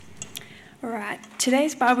Alright,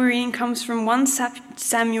 today's Bible reading comes from 1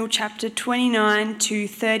 Samuel chapter 29 to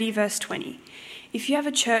 30 verse 20. If you have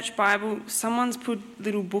a church Bible, someone's put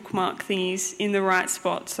little bookmark thingies in the right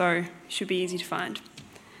spot, so it should be easy to find.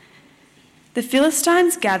 The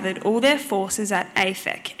Philistines gathered all their forces at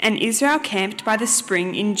Aphek, and Israel camped by the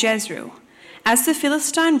spring in Jezreel. As the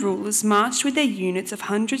Philistine rulers marched with their units of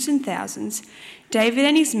hundreds and thousands, David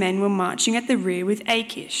and his men were marching at the rear with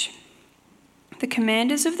Achish. The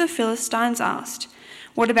commanders of the Philistines asked,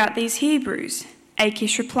 "What about these Hebrews?"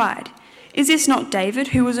 Achish replied, "Is this not David,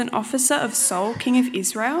 who was an officer of Saul, king of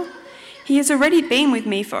Israel? He has already been with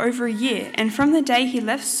me for over a year, and from the day he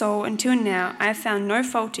left Saul until now I have found no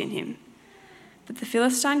fault in him." But the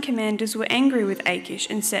Philistine commanders were angry with Achish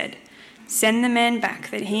and said, "Send the man back,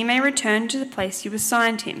 that he may return to the place you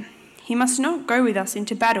assigned him. He must not go with us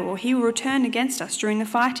into battle, or he will return against us during the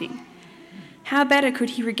fighting. How better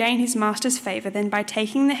could he regain his master's favour than by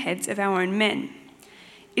taking the heads of our own men?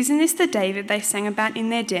 Isn't this the David they sang about in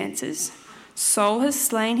their dances? Saul has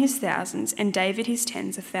slain his thousands, and David his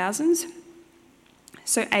tens of thousands?"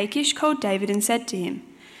 So Achish called David and said to him,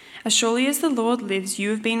 "As surely as the Lord lives,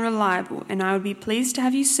 you have been reliable, and I would be pleased to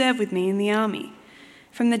have you serve with me in the army.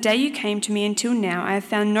 From the day you came to me until now, I have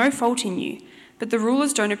found no fault in you, but the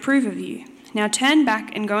rulers don't approve of you. Now turn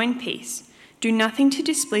back and go in peace. Do nothing to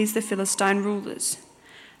displease the Philistine rulers."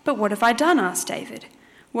 "But what have I done?" asked David.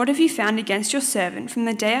 "What have you found against your servant from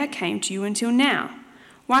the day I came to you until now?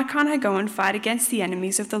 Why can't I go and fight against the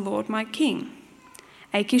enemies of the Lord my king?"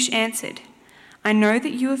 Achish answered, "I know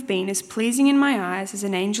that you have been as pleasing in my eyes as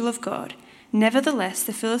an angel of God. Nevertheless,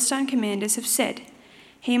 the Philistine commanders have said,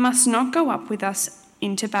 'He must not go up with us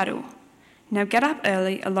into battle.' Now get up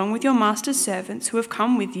early, along with your master's servants who have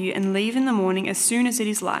come with you, and leave in the morning as soon as it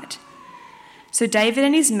is light." So David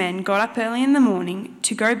and his men got up early in the morning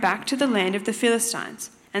to go back to the land of the Philistines,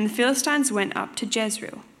 and the Philistines went up to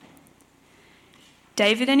Jezreel.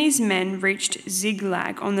 David and his men reached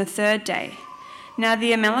Ziklag on the third day. Now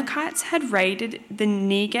the Amalekites had raided the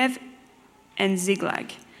Negev and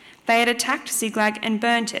Ziklag. They had attacked Ziklag and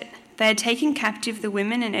burnt it. They had taken captive the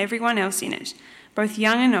women and everyone else in it, both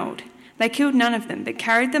young and old. They killed none of them, but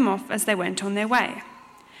carried them off as they went on their way.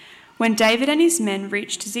 When David and his men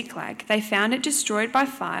reached Ziklag, they found it destroyed by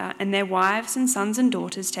fire and their wives and sons and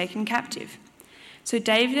daughters taken captive. So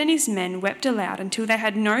David and his men wept aloud until they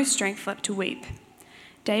had no strength left to weep.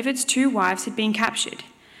 David's two wives had been captured,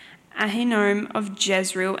 Ahinoam of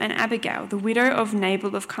Jezreel and Abigail, the widow of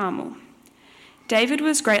Nabal of Carmel. David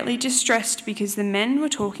was greatly distressed because the men were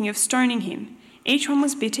talking of stoning him. Each one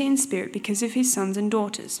was bitter in spirit because of his sons and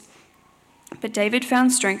daughters. But David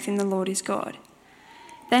found strength in the Lord his God.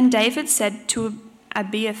 Then David said to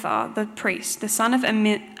Abiathar the priest, the son of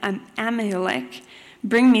Ahimelech,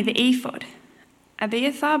 "Bring me the ephod."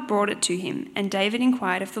 Abiathar brought it to him, and David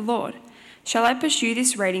inquired of the Lord, "Shall I pursue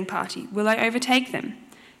this raiding party? Will I overtake them?"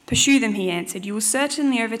 "Pursue them," he answered. "You will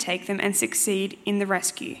certainly overtake them and succeed in the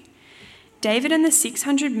rescue." David and the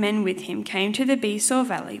 600 men with him came to the Besor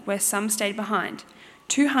valley, where some stayed behind.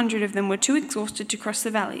 200 of them were too exhausted to cross the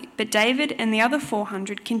valley, but David and the other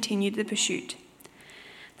 400 continued the pursuit.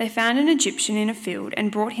 They found an Egyptian in a field and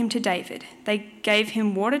brought him to David. They gave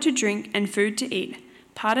him water to drink and food to eat,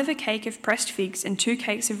 part of a cake of pressed figs and 2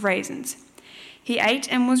 cakes of raisins. He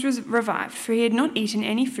ate and was revived, for he had not eaten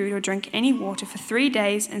any food or drank any water for 3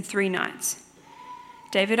 days and 3 nights.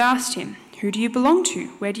 David asked him, "Who do you belong to?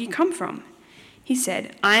 Where do you come from?" He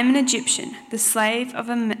said, "I am an Egyptian, the slave of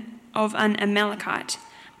an Amalekite.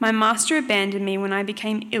 My master abandoned me when I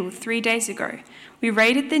became ill 3 days ago. We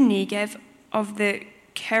raided the Negev of the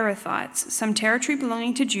Kerethites, some territory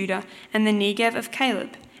belonging to Judah, and the Negev of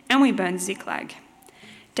Caleb, and we burned Ziklag."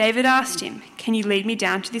 David asked him, "Can you lead me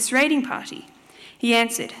down to this raiding party?" He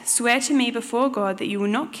answered, "Swear to me before God that you will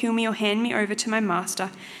not kill me or hand me over to my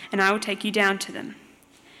master, and I will take you down to them."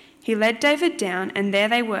 He led David down, and there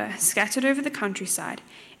they were, scattered over the countryside,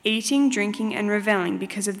 eating, drinking, and revelling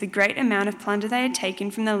because of the great amount of plunder they had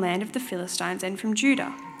taken from the land of the Philistines and from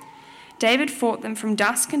Judah. David fought them from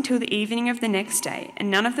dusk until the evening of the next day,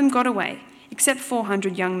 and none of them got away, except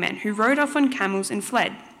 400 young men who rode off on camels and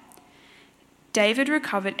fled. David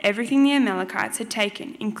recovered everything the Amalekites had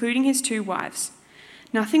taken, including his 2 wives.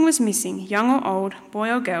 Nothing was missing, young or old,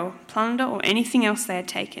 boy or girl, plunder or anything else they had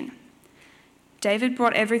taken. David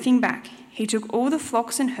brought everything back. He took all the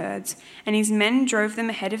flocks and herds, and his men drove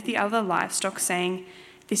them ahead of the other livestock, saying,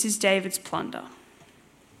 "This is David's plunder."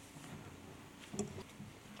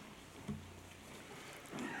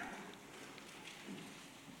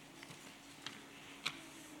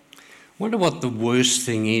 Wonder what the worst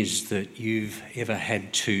thing is that you've ever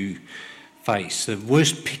had to face, the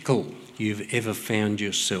worst pickle you've ever found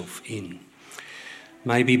yourself in.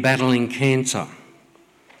 Maybe battling cancer,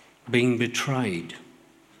 being betrayed,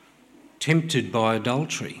 tempted by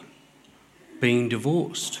adultery, being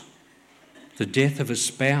divorced, the death of a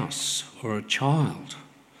spouse or a child,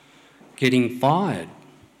 getting fired,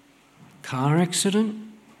 car accident,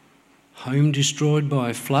 home destroyed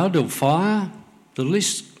by a flood or fire. The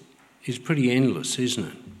list is pretty endless, isn't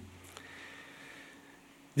it?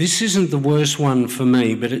 This isn't the worst one for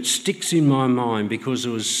me, but it sticks in my mind because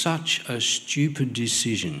it was such a stupid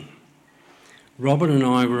decision. Robert and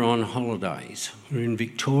I were on holidays. We were in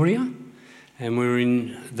Victoria and we were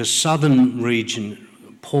in the southern region,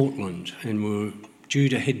 Portland, and we were due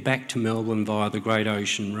to head back to Melbourne via the Great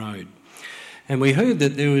Ocean Road. And we heard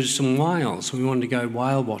that there was some whales. We wanted to go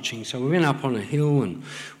whale watching. So we went up on a hill and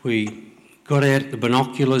we got out the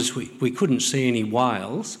binoculars. We couldn't see any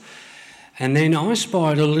whales. And then I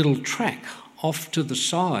spied a little track off to the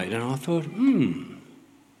side and I thought,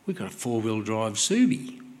 we've got a four-wheel drive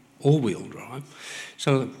Subi, all-wheel drive.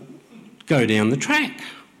 So go down the track.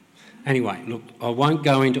 Anyway, look, I won't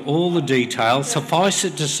go into all the details. Suffice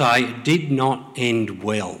it to say, it did not end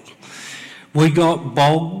well. We got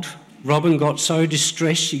bogged. Robin got so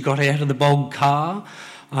distressed she got out of the bogged car.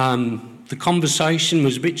 The conversation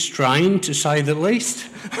was a bit strained, to say the least.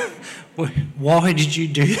 Why did you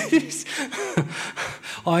do this?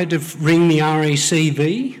 I had to ring the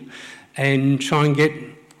RACV and try and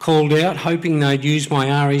get called out, hoping they'd use my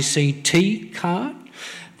RACT card,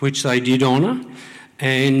 which they did honour.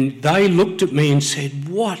 And they looked at me and said,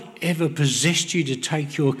 "Whatever possessed you to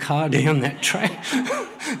take your car down that track?"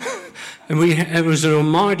 And it was an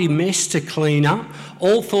almighty mess to clean up.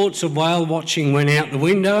 All thoughts of whale watching went out the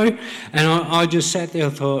window. And I just sat there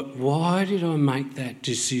and thought, why did I make that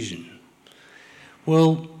decision?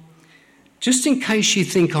 Well, just in case you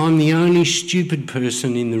think I'm the only stupid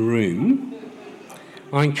person in the room,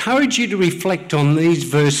 I encourage you to reflect on these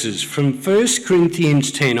verses from 1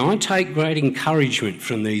 Corinthians 10. I take great encouragement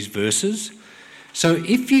from these verses. So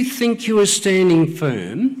if you think you are standing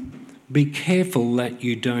firm, be careful that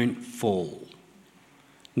you don't fall.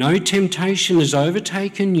 No temptation has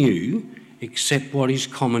overtaken you except what is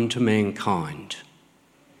common to mankind.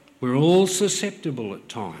 We're all susceptible at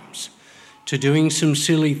times to doing some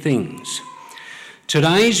silly things.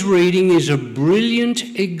 Today's reading is a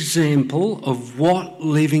brilliant example of what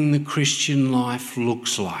living the Christian life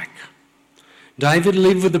looks like. David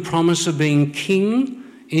lived with the promise of being king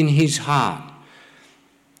in his heart,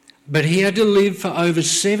 but he had to live for over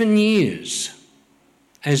 7 years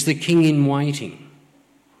as the king in waiting.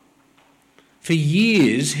 For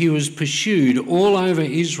years he was pursued all over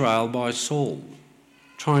Israel by Saul,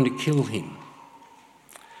 trying to kill him.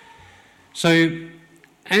 So,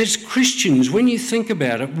 as Christians, when you think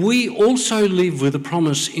about it, we also live with a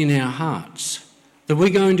promise in our hearts that we're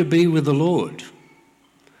going to be with the Lord,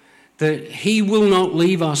 that he will not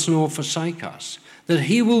leave us nor forsake us, that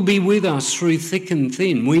he will be with us through thick and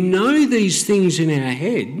thin. We know these things in our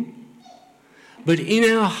head, but in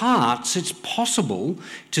our hearts it's possible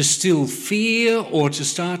to still fear or to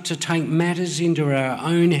start to take matters into our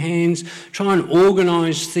own hands, try and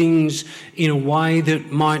organise things in a way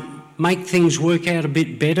that might make things work out a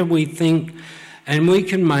bit better, we think, and we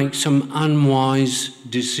can make some unwise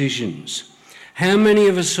decisions. How many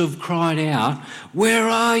of us have cried out, "Where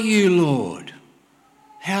are you, Lord?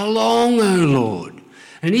 How long, O Lord?"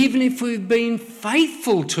 And even if we've been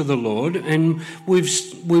faithful to the Lord and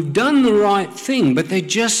we've done the right thing, but there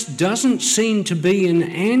just doesn't seem to be an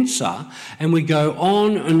answer, and we go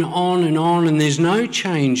on and on and on, and there's no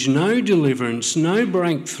change, no deliverance, no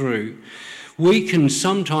breakthrough, we can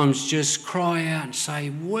sometimes just cry out and say,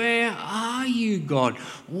 "Where are you, God?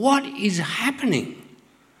 What is happening?"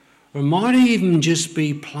 Or it might even just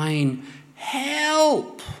be plain,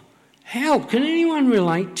 "Help! Help!" Can anyone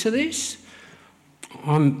relate to this?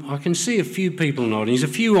 I can see a few people nodding. There's a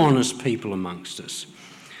few honest people amongst us.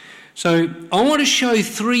 So I want to show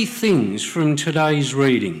 3 things from today's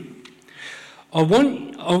reading. I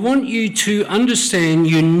want you to understand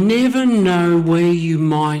you never know where you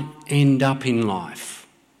might end up in life.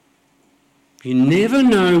 You never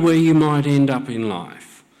know where you might end up in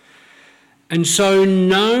life. And so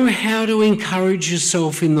know how to encourage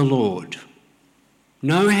yourself in the Lord.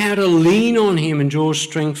 Know how to lean on him and draw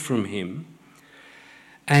strength from him.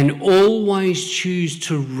 And always choose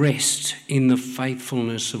to rest in the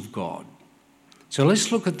faithfulness of God. So let's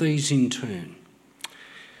look at these in turn.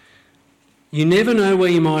 You never know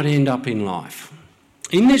where you might end up in life.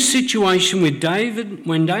 In this situation with David,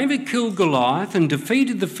 when David killed Goliath and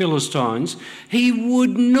defeated the Philistines, he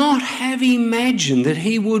would not have imagined that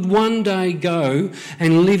he would one day go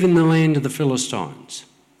and live in the land of the Philistines.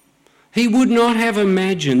 He would not have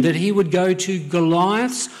imagined that he would go to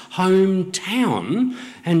Goliath's hometown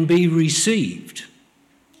and be received.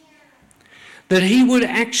 That he would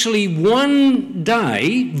actually one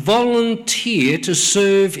day volunteer to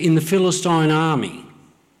serve in the Philistine army.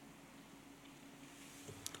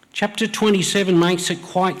 Chapter 27 makes it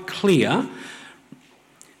quite clear.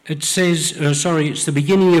 It says, it's the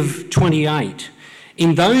beginning of 28.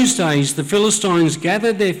 In those days, the Philistines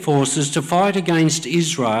gathered their forces to fight against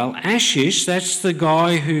Israel. Achish, that's the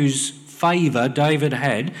guy whose favour David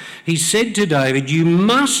had, he said to David, "You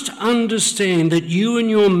must understand that you and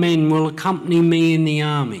your men will accompany me in the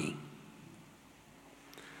army."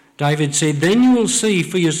 David said, "Then you will see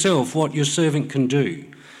for yourself what your servant can do."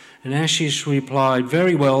 And Achish replied,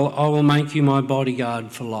 "Very well, I will make you my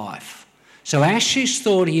bodyguard for life." So Achish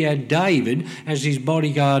thought he had David as his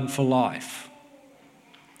bodyguard for life.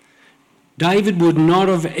 David would not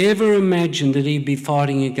have ever imagined that he'd be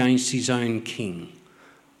fighting against his own king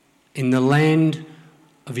in the land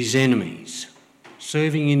of his enemies,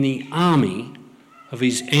 serving in the army of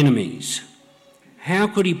his enemies. How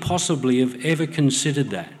could he possibly have ever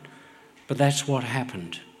considered that? But that's what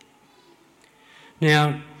happened.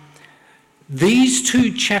 Now, these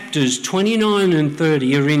two chapters, 29 and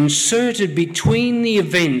 30, are inserted between the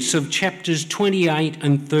events of chapters 28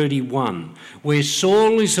 and 31, where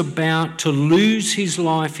Saul is about to lose his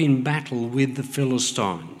life in battle with the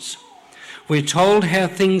Philistines. We're told how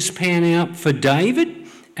things pan out for David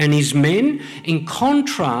and his men in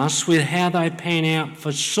contrast with how they pan out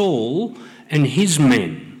for Saul and his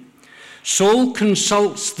men. Saul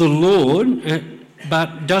consults the Lord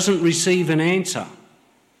but doesn't receive an answer.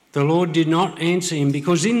 The Lord did not answer him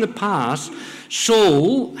because in the past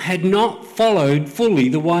Saul had not followed fully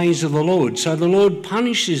the ways of the Lord. So the Lord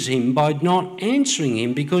punishes him by not answering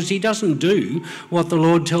him because he doesn't do what the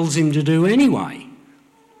Lord tells him to do anyway.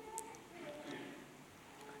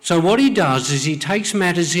 So what he does is he takes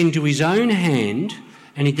matters into his own hand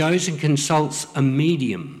and he goes and consults a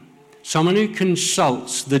medium, someone who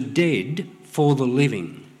consults the dead for the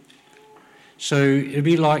living. So it'd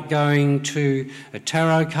be like going to a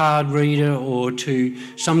tarot card reader or to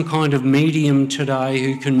some kind of medium today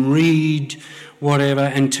who can read whatever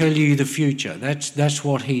and tell you the future. That's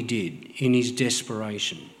what he did in his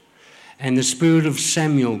desperation. And the spirit of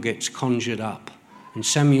Samuel gets conjured up. And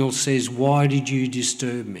Samuel says, "Why did you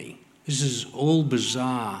disturb me?" This is all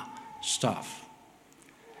bizarre stuff.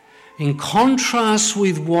 In contrast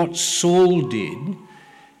with what Saul did,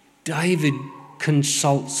 David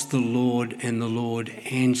consults the Lord and the Lord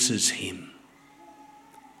answers him.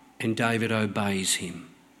 And David obeys him.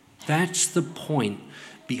 That's the point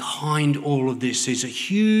behind all of this. There's a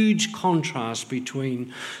huge contrast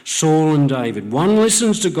between Saul and David. One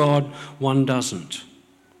listens to God, one doesn't.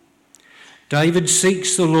 David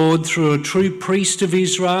seeks the Lord through a true priest of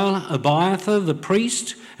Israel, Abiathar, the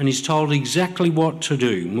priest, and he's told exactly what to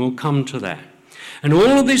do. And we'll come to that. And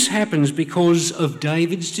all of this happens because of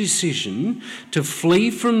David's decision to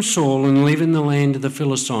flee from Saul and live in the land of the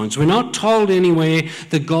Philistines. We're not told anywhere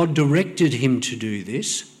that God directed him to do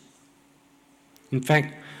this. In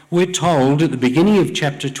fact, we're told at the beginning of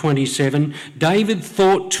chapter 27, David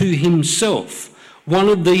thought to himself, "One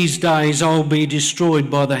of these days I'll be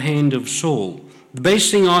destroyed by the hand of Saul. The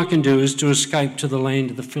best thing I can do is to escape to the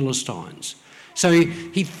land of the Philistines." So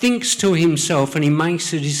he thinks to himself and he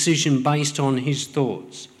makes a decision based on his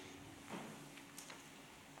thoughts.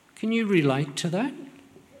 Can you relate to that?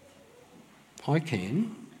 I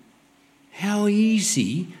can. How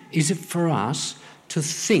easy is it for us to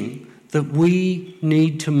think that we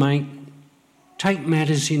need to take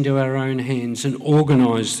matters into our own hands and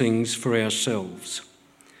organise things for ourselves?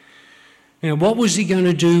 Now, what was he going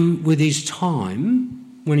to do with his time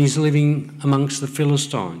when he's living amongst the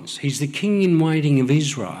Philistines? He's the king in waiting of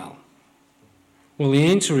Israel. Well, the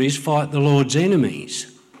answer is fight the Lord's enemies.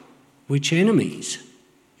 Which enemies?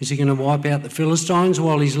 Is he going to wipe out the Philistines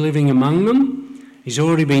while he's living among them? He's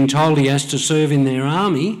already been told he has to serve in their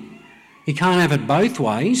army. He can't have it both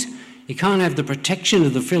ways. He can't have the protection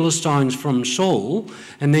of the Philistines from Saul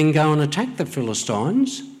and then go and attack the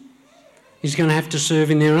Philistines. He's going to have to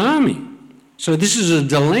serve in their army. So this is a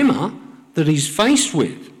dilemma that he's faced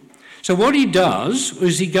with. So what he does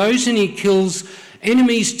is he goes and he kills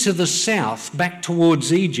enemies to the south, back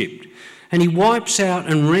towards Egypt, and he wipes out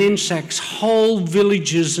and ransacks whole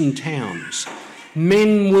villages and towns.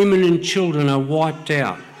 Men, women and children are wiped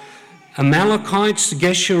out. Amalekites, the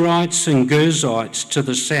Geshurites and Girzites to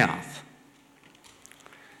the south.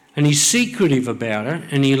 And he's secretive about it,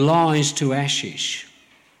 and he lies to Achish.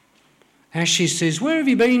 Achish says, "Where have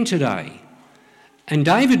you been today?" And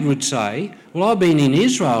David would say, "Well, I've been in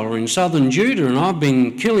Israel or in southern Judah, and I've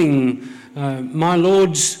been killing my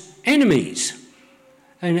Lord's enemies."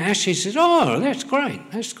 And Achish says, "Oh, that's great.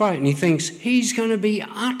 And he thinks he's going to be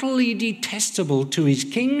utterly detestable to his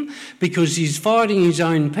king because he's fighting his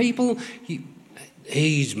own people.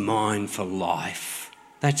 He's mine for life.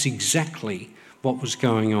 That's exactly what was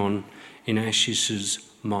going on in Achish's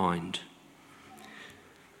mind.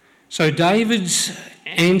 So David's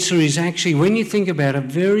answer is actually, when you think about it,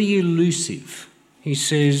 very elusive. He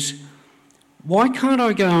says, "Why can't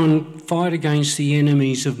I go and fight against the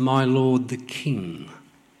enemies of my Lord the King?"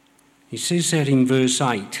 He says that in verse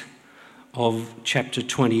 8 of chapter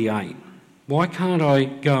 28. Why can't I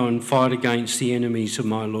go and fight against the enemies of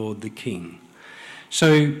my Lord the King?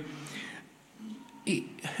 So,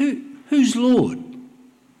 who's Lord?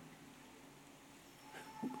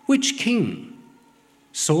 Which king?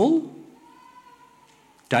 Saul?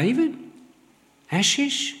 David?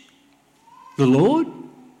 Achish? The Lord?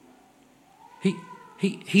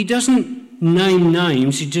 He doesn't name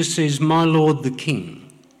names, he just says, "My Lord the King."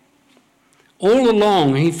 All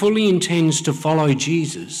along, he fully intends to follow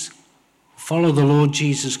Jesus, follow the Lord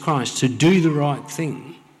Jesus Christ, to do the right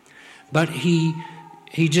thing. But he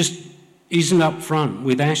just isn't up front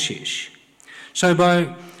with Achish. So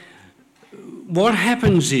what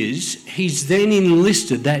happens is he's then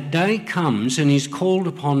enlisted. That day comes and he's called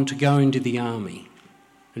upon to go into the army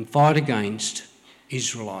and fight against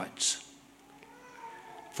Israelites.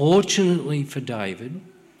 Fortunately for David,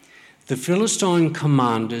 the Philistine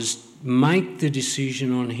commanders make the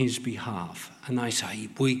decision on his behalf, and they say,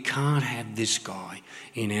 "We can't have this guy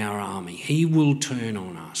in our army. He will turn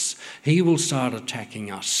on us. He will start attacking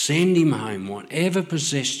us. Send him home. Whatever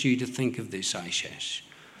possessed you to think of this, Achish?"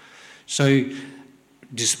 So,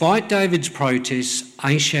 despite David's protests,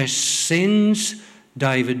 Achish sends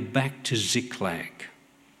David back to Ziklag.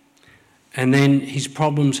 And then his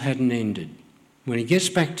problems hadn't ended. When he gets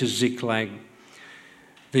back to Ziklag,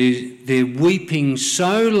 they're weeping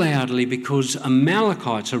so loudly because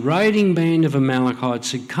Amalekites, a raiding band of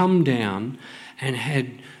Amalekites, had come down and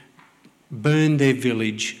had burned their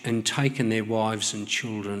village and taken their wives and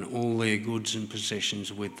children, all their goods and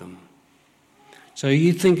possessions with them. So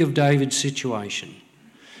you think of David's situation.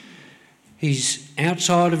 He's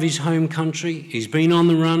outside of his home country. He's been on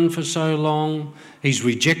the run for so long. He's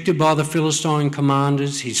rejected by the Philistine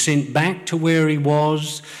commanders. He's sent back to where he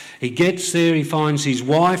was. He gets there, he finds his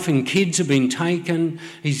wife and kids have been taken,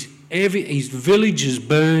 his village is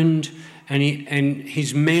burned, and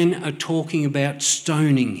his men are talking about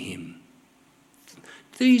stoning him.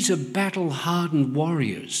 These are battle-hardened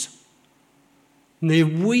warriors. And they're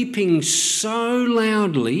weeping so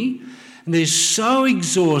loudly, and they're so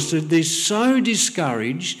exhausted, they're so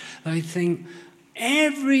discouraged, they think,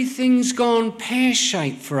 everything's gone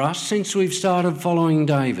pear-shaped for us since we've started following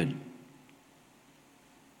David.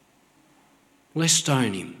 Let's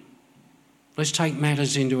stone him. Let's take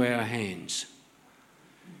matters into our hands.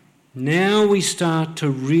 Now we start to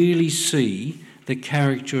really see the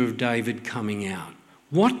character of David coming out.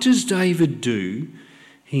 What does David do?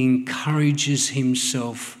 He encourages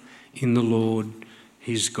himself in the Lord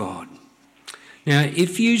his God. Now,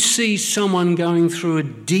 if you see someone going through a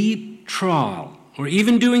deep trial or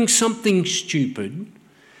even doing something stupid,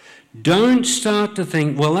 don't start to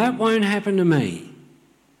think, "Well, that won't happen to me,"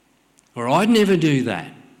 or "I'd never do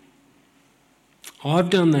that. I've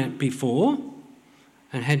done that before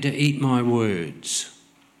and had to eat my words."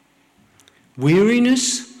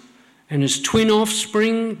 Weariness and its twin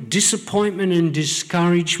offspring, disappointment and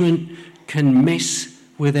discouragement, can mess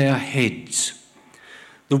with our heads.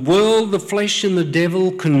 The world, the flesh and the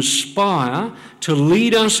devil conspire to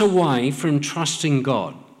lead us away from trusting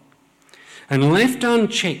God. And left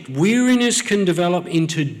unchecked, weariness can develop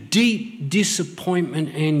into deep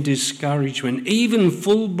disappointment and discouragement, even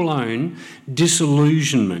full-blown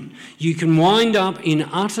disillusionment. You can wind up in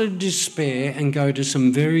utter despair and go to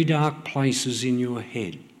some very dark places in your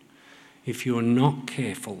head if you're not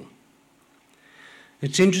careful.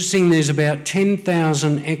 It's interesting, there's about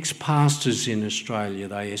 10,000 ex-pastors in Australia,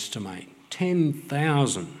 they estimate.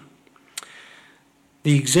 10,000.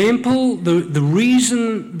 The example, the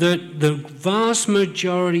reason that the vast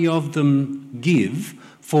majority of them give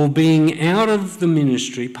for being out of the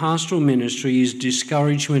ministry, pastoral ministry, is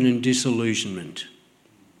discouragement and disillusionment.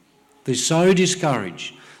 They're so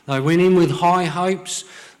discouraged. They went in with high hopes,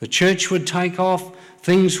 the church would take off,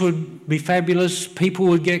 things would be fabulous, people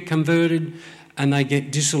would get converted, and they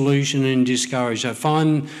get disillusioned and discouraged. They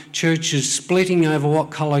find churches splitting over what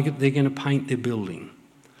colour they're going to paint their building.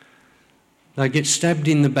 They get stabbed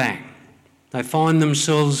in the back. They find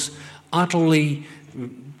themselves utterly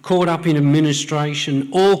caught up in administration,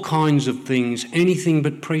 all kinds of things, anything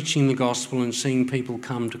but preaching the gospel and seeing people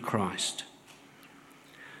come to Christ.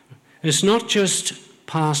 It's not just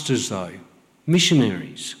pastors though,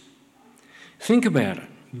 missionaries. Think about it.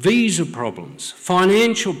 Visa problems,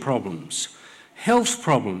 financial problems, health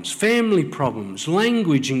problems, family problems,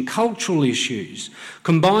 language and cultural issues,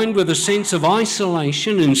 combined with a sense of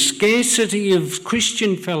isolation and scarcity of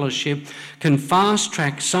Christian fellowship, can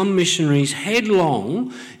fast-track some missionaries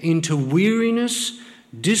headlong into weariness,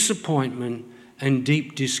 disappointment and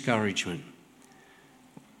deep discouragement.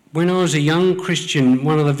 When I was a young Christian,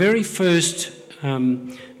 one of the very first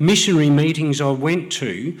missionary meetings I went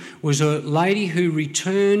to was a lady who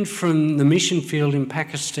returned from the mission field in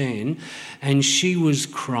Pakistan, and she was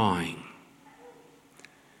crying.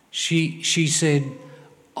 She said,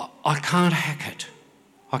 I can't hack it.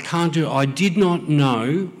 I can't do it. I did not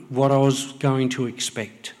know what I was going to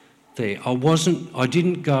expect there. I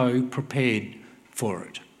didn't go prepared for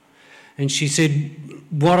it. And she said,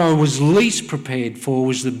 what I was least prepared for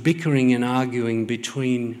was the bickering and arguing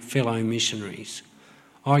between fellow missionaries.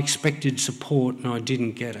 I expected support and I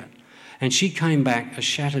didn't get it. And she came back a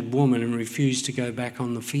shattered woman and refused to go back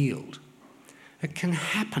on the field. It can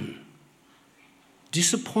happen.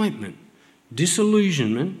 Disappointment,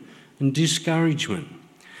 disillusionment and discouragement.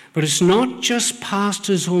 But it's not just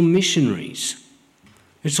pastors or missionaries.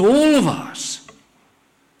 It's all of us.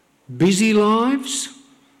 Busy lives,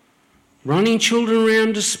 running children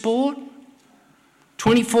around to sport,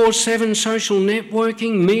 24/7 social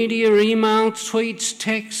networking, media, email, tweets,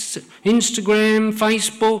 texts, Instagram,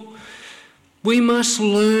 Facebook. We must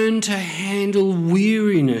learn to handle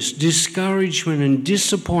weariness, discouragement and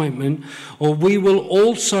disappointment, or we will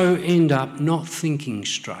also end up not thinking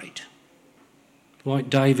straight, like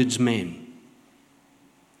David's men.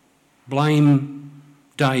 Blame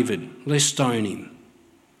David, let's stone him.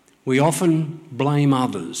 We often blame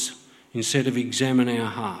others instead of examine our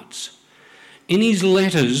hearts. In his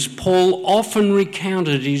letters, Paul often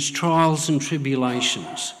recounted his trials and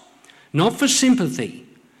tribulations, not for sympathy,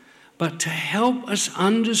 but to help us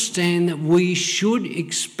understand that we should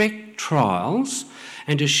expect trials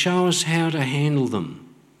and to show us how to handle them.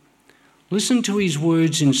 Listen to his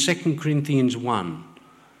words in 2 Corinthians 1,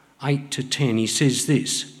 8-10. He says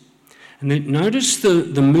this, and then notice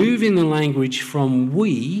the move in the language from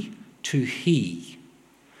we to he.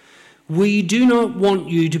 We do not want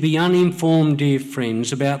you to be uninformed, dear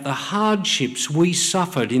friends, about the hardships we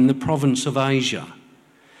suffered in the province of Asia.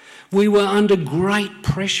 We were under great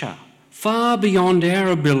pressure, far beyond our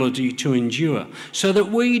ability to endure, so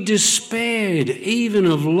that we despaired even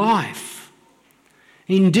of life.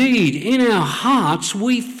 Indeed, in our hearts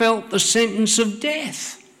we felt the sentence of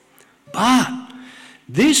death. But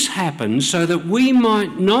this happened so that we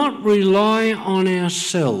might not rely on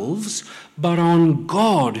ourselves, but on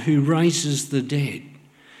God who raises the dead.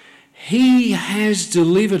 He has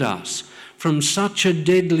delivered us from such a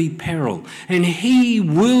deadly peril, and he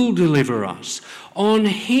will deliver us. On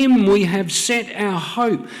him we have set our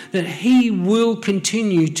hope that he will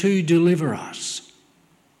continue to deliver us.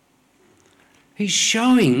 He's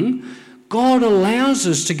showing God allows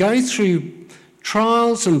us to go through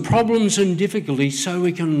trials and problems and difficulties so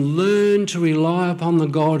we can learn to rely upon the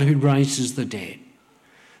God who raises the dead.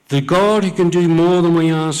 The God who can do more than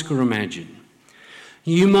we ask or imagine.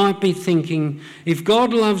 You might be thinking, if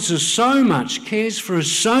God loves us so much, cares for us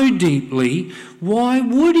so deeply, why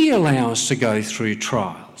would he allow us to go through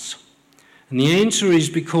trials? And the answer is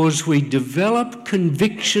because we develop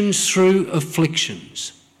convictions through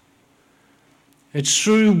afflictions. It's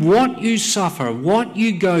through what you suffer, what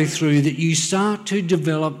you go through, that you start to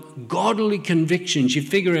develop godly convictions. You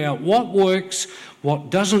figure out what works, what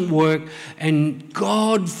doesn't work, and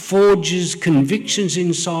God forges convictions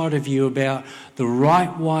inside of you about the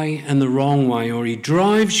right way and the wrong way, or he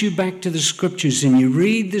drives you back to the scriptures and you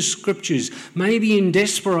read the scriptures, maybe in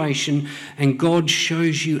desperation, and God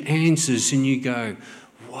shows you answers and you go,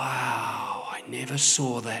 wow, I never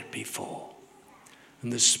saw that before.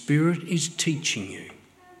 And the Spirit is teaching you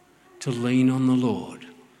to lean on the Lord,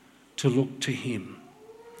 to look to him.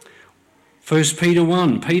 1 Peter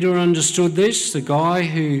 1, Peter understood this, the guy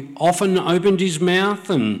who often opened his mouth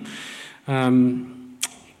and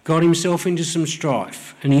got himself into some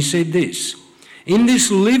strife. And he said this, In this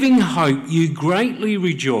living hope you greatly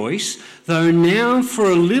rejoice, though now for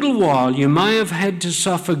a little while you may have had to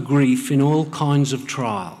suffer grief in all kinds of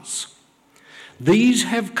trials. These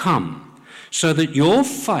have come so that your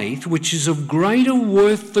faith, which is of greater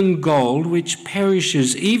worth than gold, which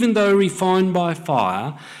perishes even though refined by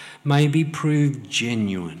fire, may be proved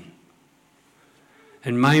genuine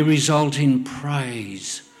and may result in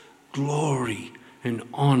praise, glory and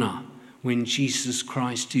honour when Jesus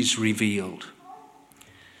Christ is revealed.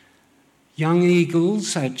 Young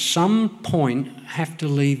eagles at some point have to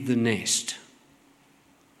leave the nest,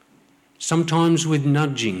 sometimes with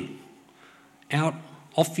nudging. Out,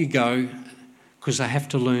 off you go, because they have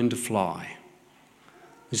to learn to fly.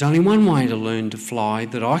 There's only one way to learn to fly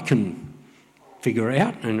that I can figure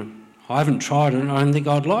out, and I haven't tried it and I don't think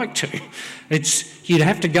I'd like to. You'd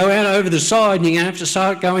have to go out over the side and you're going to have to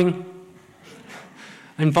start going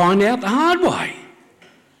and find out the hard way.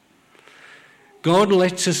 God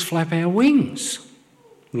lets us flap our wings,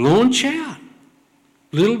 launch out.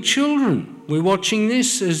 Little children, we're watching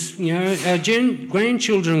this as our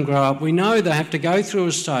grandchildren grow up. We know they have to go through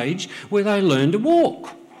a stage where they learn to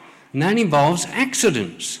walk, and that involves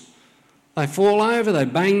accidents. They fall over, they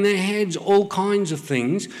bang their heads, all kinds of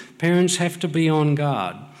things. Parents have to be on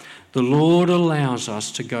guard. The Lord allows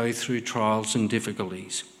us to go through trials and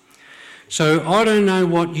difficulties. So I don't know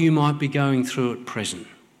what you might be going through at present,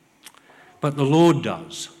 but the Lord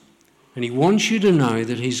does. And he wants you to know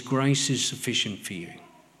that his grace is sufficient for you.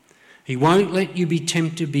 He won't let you be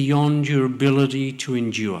tempted beyond your ability to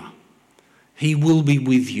endure. He will be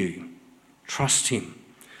with you. Trust him.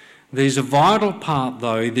 There's a vital part,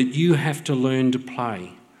 though, that you have to learn to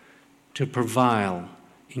play to prevail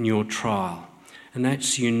in your trial. And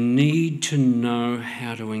that's you need to know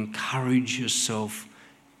how to encourage yourself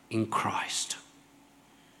in Christ.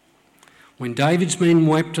 When David's men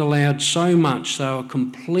wept aloud so much they were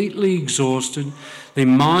completely exhausted, their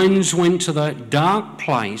minds went to that dark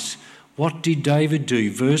place, what did David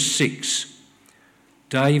do? Verse 6,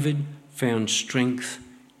 David found strength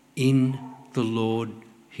in the Lord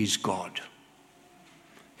his God.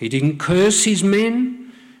 He didn't curse his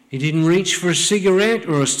men. He didn't reach for a cigarette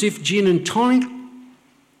or a stiff gin and tonic.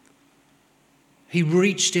 He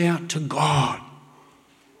reached out to God.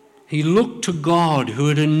 He looked to God who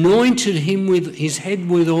had anointed him with his head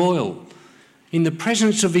with oil in the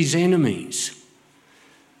presence of his enemies.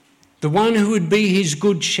 The one who would be his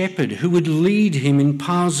good shepherd, who would lead him in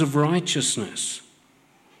paths of righteousness.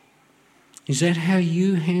 Is that how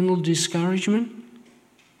you handle discouragement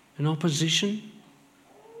and opposition?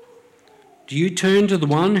 Do you turn to the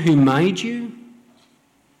one who made you,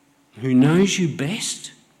 who knows you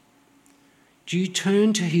best? Do you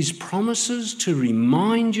turn to his promises to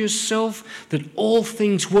remind yourself that all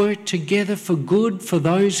things work together for good for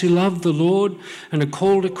those who love the Lord and are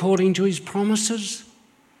called according to his promises?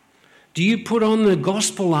 Do you put on the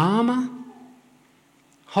gospel armour?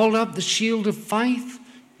 Hold up the shield of faith?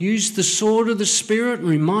 Use the sword of the Spirit and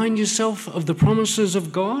remind yourself of the promises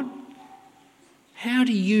of God? How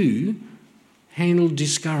do you handle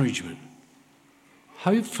discouragement?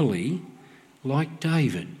 Hopefully, like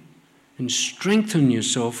David, and strengthen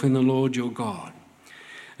yourself in the Lord your God.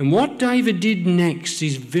 And what David did next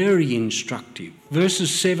is very instructive.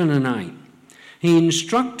 Verses 7 and 8. He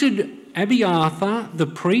instructed Abiathar the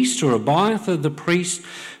priest,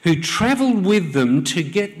 who travelled with them to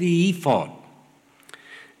get the ephod.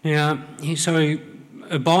 Now, so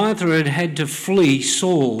Abiathar had to flee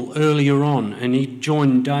Saul earlier on, and he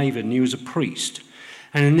joined David, and he was a priest.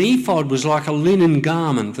 And an ephod was like a linen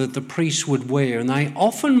garment that the priests would wear, and they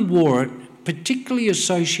often wore it, particularly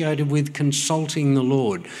associated with consulting the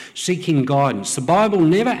Lord, seeking guidance. The Bible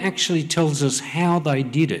never actually tells us how they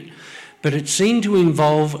did it, but it seemed to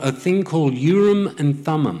involve a thing called Urim and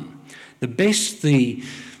Thummim. The best the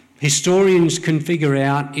historians can figure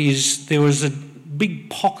out is there was a big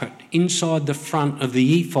pocket inside the front of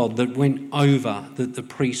the ephod that went over that the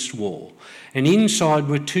priest wore. And inside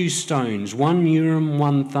were two stones, one Urim,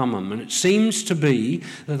 one Thummim. And it seems to be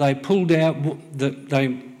that they pulled out, that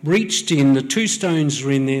they reached in, the two stones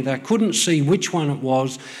were in there, they couldn't see which one it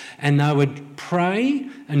was, and they would pray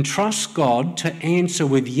and trust God to answer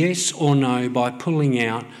with yes or no by pulling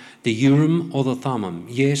out the Urim or the Thummim,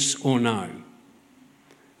 yes or no.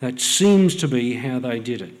 That seems to be how they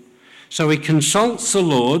did it. So he consults the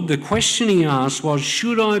Lord. The question he asked was,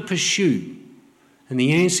 should I pursue? And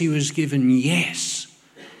the answer was given, yes,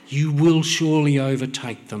 you will surely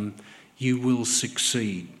overtake them. You will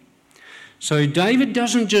succeed. So David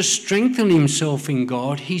doesn't just strengthen himself in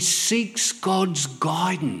God, he seeks God's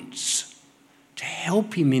guidance to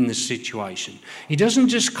help him in the situation. He doesn't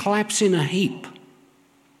just collapse in a heap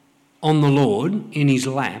on the Lord in his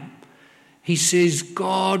lap. He says,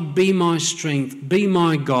 God, be my strength, be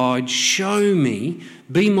my guide, show me,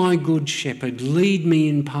 be my good shepherd, lead me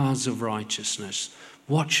in paths of righteousness.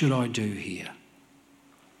 What should I do here?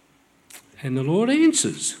 And the Lord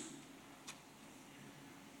answers.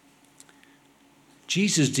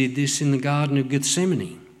 Jesus did this in the Garden of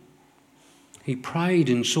Gethsemane. He prayed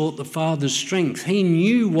and sought the Father's strength. He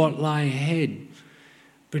knew what lay ahead,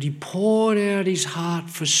 but he poured out his heart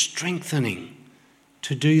for strengthening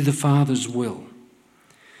to do the Father's will.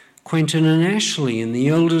 Quentin and Ashley and the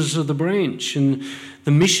elders of the branch and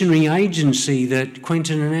the missionary agency that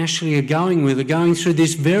Quentin and Ashley are going through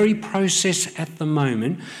this very process at the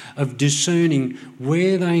moment of discerning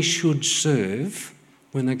where they should serve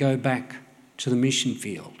when they go back to the mission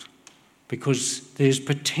field, because there's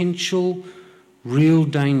potential real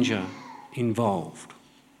danger involved.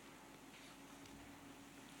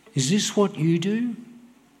 Is this what you do?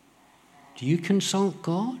 Do you consult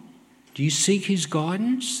God? Do you seek his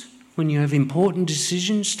guidance when you have important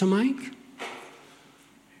decisions to make?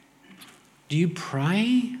 Do you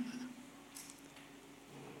pray?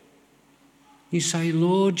 You say,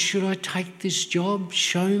 Lord, should I take this job?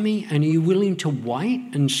 Show me. And are you willing to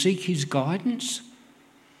wait and seek his guidance?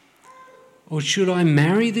 Or should I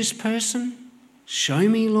marry this person? Show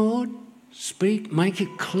me, Lord. Speak, make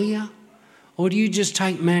it clear. Or do you just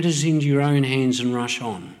take matters into your own hands and rush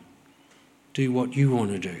on? Do what you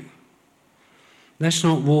want to do. That's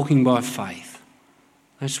not walking by faith.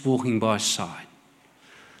 That's walking by sight.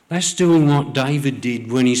 That's doing what David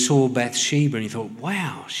did when he saw Bathsheba and he thought,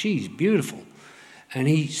 wow, she's beautiful. And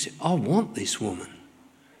he said, I want this woman.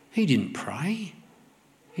 He didn't pray.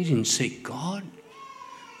 He didn't seek God.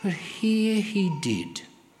 But here he did.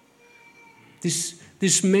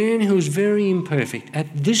 This man who was very imperfect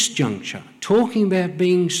at this juncture, talking about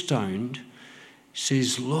being stoned,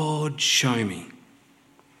 says, Lord, show me.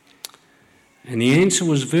 And the answer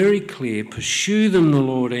was very clear. Pursue them, the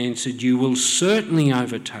Lord answered. You will certainly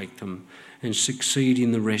overtake them and succeed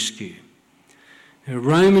in the rescue. Now,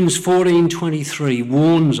 Romans 14:23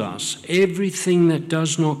 warns us, everything that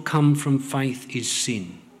does not come from faith is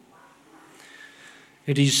sin.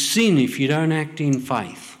 It is sin if you don't act in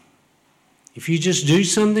faith. If you just do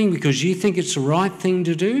something because you think it's the right thing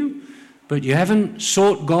to do, but you haven't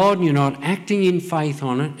sought God and you're not acting in faith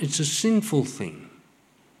on it, it's a sinful thing.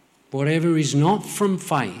 Whatever is not from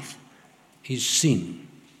faith is sin.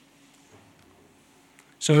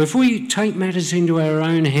 So if we take matters into our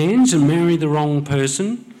own hands and marry the wrong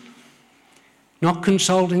person, not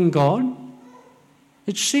consulting God,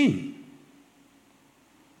 it's sin.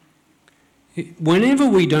 Whenever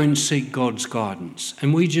we don't seek God's guidance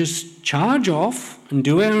and we just charge off and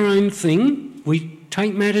do our own thing, we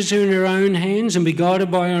take matters in our own hands and be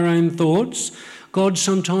guided by our own thoughts, God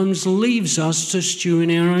sometimes leaves us to stew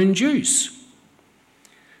in our own juice.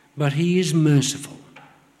 But he is merciful,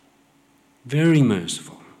 very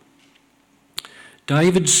merciful.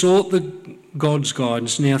 David sought God's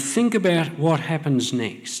guidance. Now think about what happens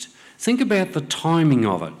next. Think about the timing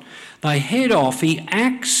of it. They head off. He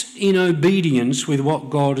acts in obedience with what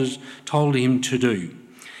God has told him to do.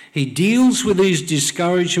 He deals with his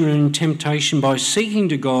discouragement and temptation by seeking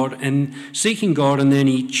God, and then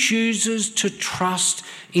he chooses to trust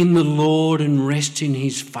in the Lord and rest in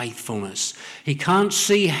his faithfulness. He can't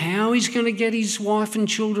see how he's going to get his wife and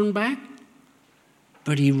children back,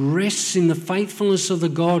 but he rests in the faithfulness of the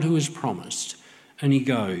God who has promised, and he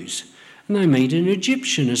goes. And they meet an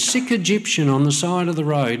Egyptian, a sick Egyptian on the side of the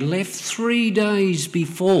road, left 3 days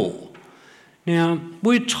before. Now,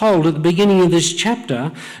 we're told at the beginning of this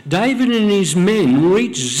chapter, David and his men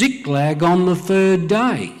reached Ziklag on the 3rd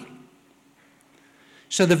day.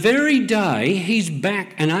 So the very day he's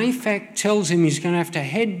back, and Aphek tells him he's going to have to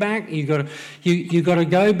head back. You've got to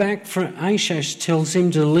go back. Ashash tells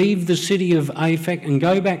him to leave the city of Aphek and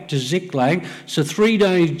go back to Ziklag. It's a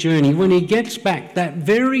 3-day journey. When he gets back, that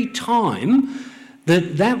very time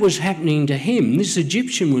that was happening to him, this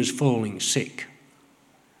Egyptian was falling sick.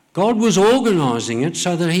 God was organising it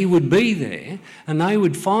so that he would be there and they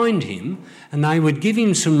would find him and they would give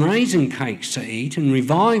him some raisin cakes to eat and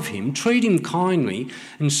revive him, treat him kindly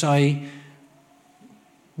and say,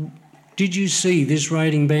 did you see this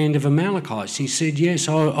raiding band of Amalekites? He said, yes,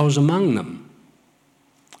 I was among them.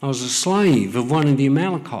 I was a slave of one of the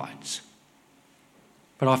Amalekites.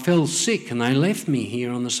 But I fell sick and they left me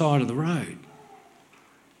here on the side of the road.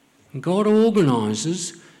 And God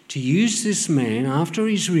organises to use this man after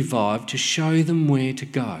he's revived to show them where to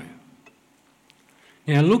go.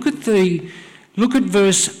 Now look at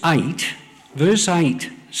verse 8 Verse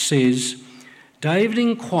 8 says, David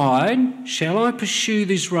inquired, shall I pursue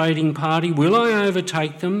this raiding party? Will I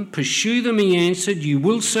overtake them? Pursue them, he answered, you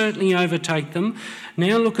will certainly overtake them.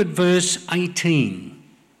 Now look at verse 18.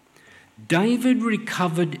 David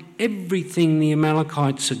recovered everything the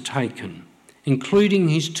Amalekites had taken, including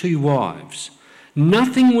his 2 wives.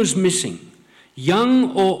 Nothing was missing.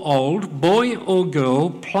 Young or old, boy or girl,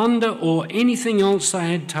 plunder or anything else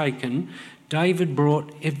they had taken, David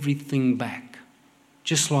brought everything back,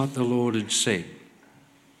 just like the Lord had said.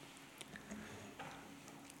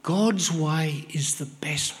 God's way is the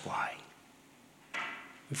best way.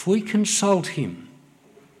 If we consult him,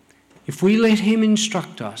 if we let him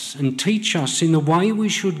instruct us and teach us in the way we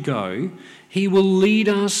should go, he will lead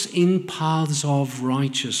us in paths of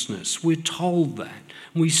righteousness. We're told that.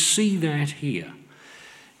 We see that here.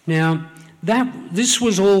 Now, this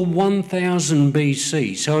was all 1000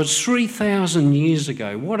 BC, so it's 3,000 years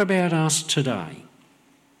ago. What about us today?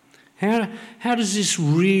 How does this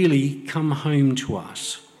really come home to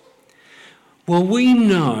us? Well, we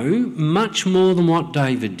know much more than what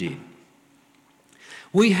David did.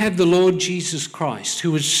 We have the Lord Jesus Christ,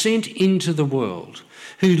 who was sent into the world,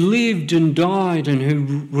 who lived and died and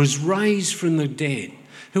who was raised from the dead,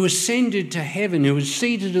 who ascended to heaven, who was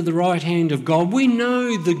seated at the right hand of God. We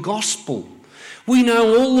know the gospel. We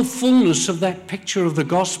know all the fullness of that picture of the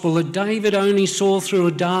gospel that David only saw through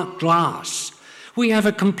a dark glass. We have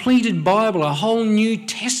a completed Bible, a whole New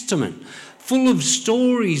Testament, full of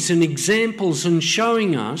stories and examples and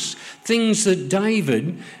showing us things that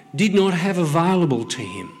David did not have available to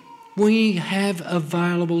him. We have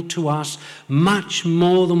available to us much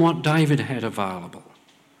more than what David had available.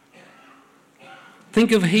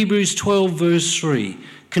 Think of Hebrews 12 verse 3.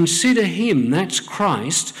 Consider him, that's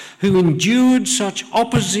Christ, who endured such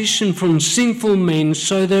opposition from sinful men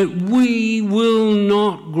so that we will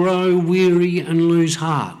not grow weary and lose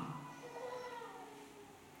heart.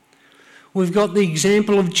 We've got the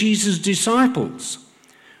example of Jesus' disciples.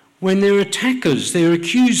 When their attackers, their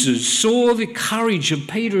accusers, saw the courage of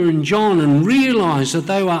Peter and John and realised that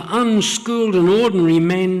they were unschooled and ordinary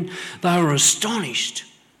men, they were astonished.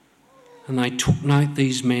 And they took note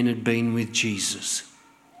these men had been with Jesus.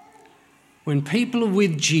 When people are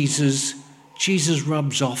with Jesus, Jesus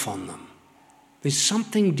rubs off on them. There's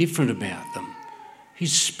something different about them.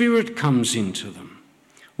 His Spirit comes into them.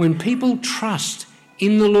 When people trust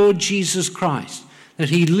in the Lord Jesus Christ, that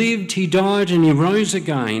he lived, he died and he rose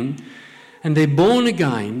again, and they're born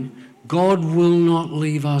again, God will not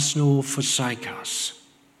leave us nor forsake us.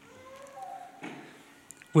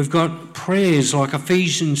 We've got prayers like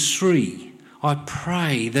Ephesians 3. I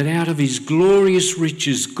pray that out of his glorious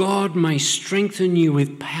riches, God may strengthen you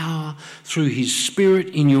with power through his Spirit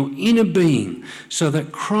in your inner being, so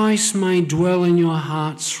that Christ may dwell in your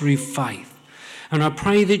hearts through faith. And I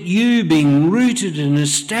pray that you, being rooted and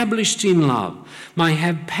established in love, may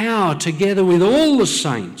have power together with all the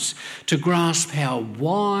saints to grasp how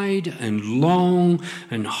wide and long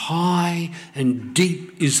and high and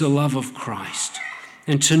deep is the love of Christ,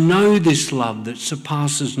 and to know this love that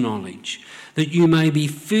surpasses knowledge, that you may be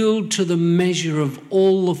filled to the measure of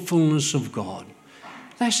all the fullness of God.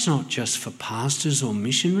 That's not just for pastors or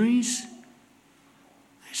missionaries.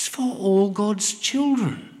 That's for all God's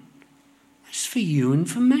children. That's for you and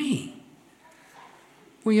for me.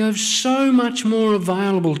 We have so much more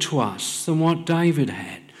available to us than what David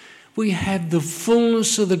had. We have the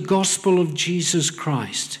fullness of the gospel of Jesus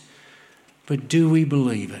Christ. But do we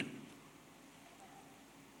believe it?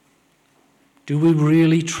 Do we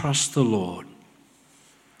really trust the Lord?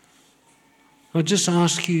 I'll just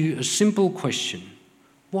ask you a simple question.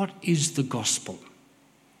 What is the gospel?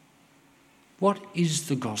 What is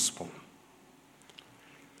the gospel?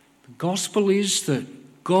 The gospel is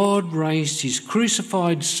that God raised his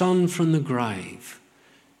crucified Son from the grave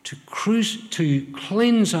to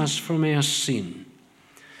cleanse us from our sin.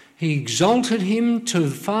 He exalted him to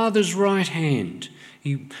the Father's right hand.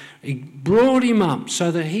 He brought him up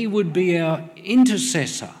so that he would be our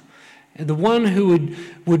intercessor, the one who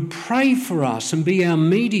would pray for us and be our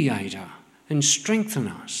mediator and strengthen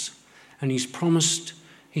us. And he's promised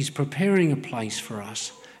he's preparing a place for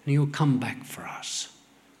us and he'll come back for us.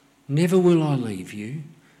 Never will I leave you,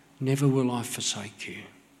 never will I forsake you.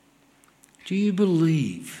 Do you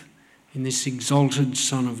believe in this exalted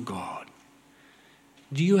Son of God?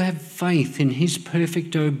 Do you have faith in his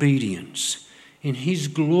perfect obedience, in his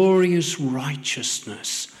glorious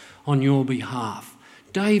righteousness on your behalf?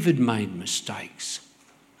 David made mistakes.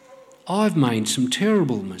 I've made some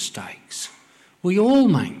terrible mistakes. We all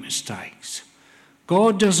make mistakes.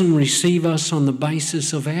 God doesn't receive us on the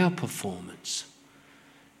basis of our performance.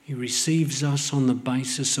 He receives us on the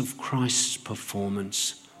basis of Christ's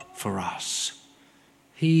performance for us.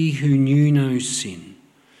 He who knew no sin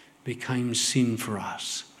became sin for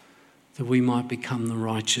us, that we might become the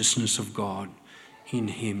righteousness of God in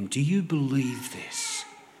him. Do you believe this?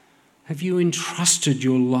 Have you entrusted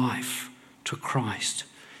your life to Christ?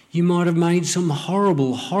 You might have made some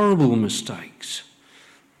horrible, horrible mistakes,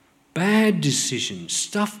 bad decisions,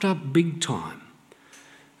 stuffed up big time.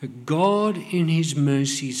 But God in his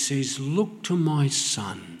mercy says, look to my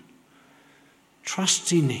Son.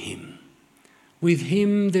 Trust in him. With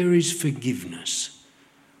him there is forgiveness.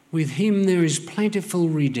 With him there is plentiful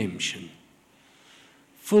redemption.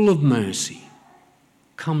 Full of mercy.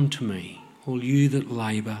 Come to me, all you that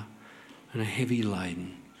labour and are heavy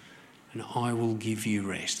laden, and I will give you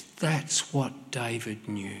rest. That's what David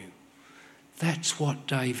knew. That's what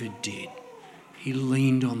David did. He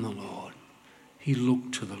leaned on the Lord. He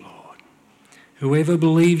looked to the Lord. Whoever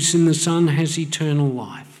believes in the Son has eternal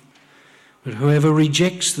life, but whoever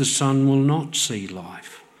rejects the Son will not see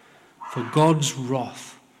life, for God's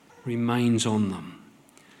wrath remains on them.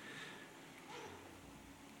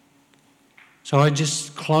 So I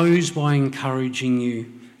just close by encouraging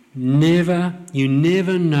you, you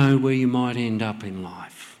never know where you might end up in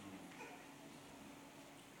life.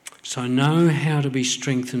 So know how to be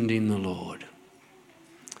strengthened in the Lord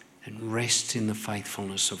and rest in the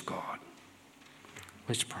faithfulness of God.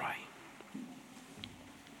 Let's pray.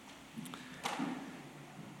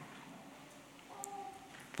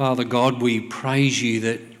 Father God, we praise you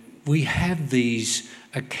that we have these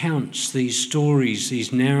accounts, these stories,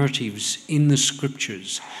 these narratives in the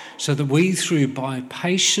Scriptures, so that we, by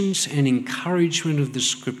patience and encouragement of the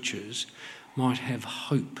Scriptures, might have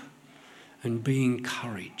hope and be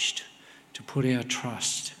encouraged to put our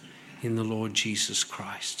trust in the Lord Jesus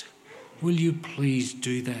Christ. Will you please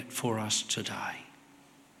do that for us today?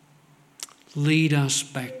 Lead us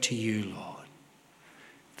back to you, Lord.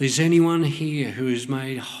 If there's anyone here who has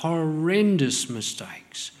made horrendous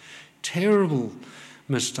mistakes, terrible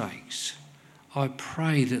mistakes, I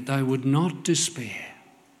pray that they would not despair,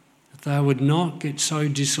 that they would not get so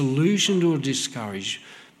disillusioned or discouraged,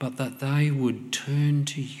 but that they would turn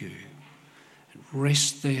to you and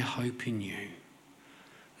rest their hope in you,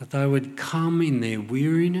 that they would come in their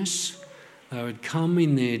weariness, they would come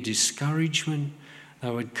in their discouragement, they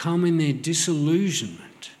would come in their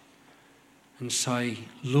disillusionment and say,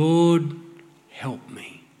 Lord, help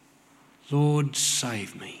me. Lord,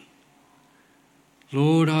 save me.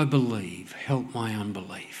 Lord, I believe, help my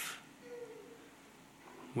unbelief.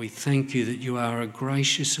 We thank you that you are a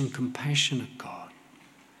gracious and compassionate God.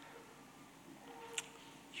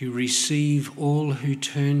 You receive all who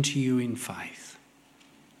turn to you in faith.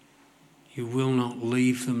 You will not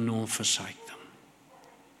leave them nor forsake them.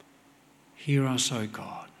 Hear us, O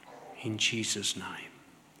God, in Jesus' name.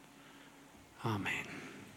 Amen.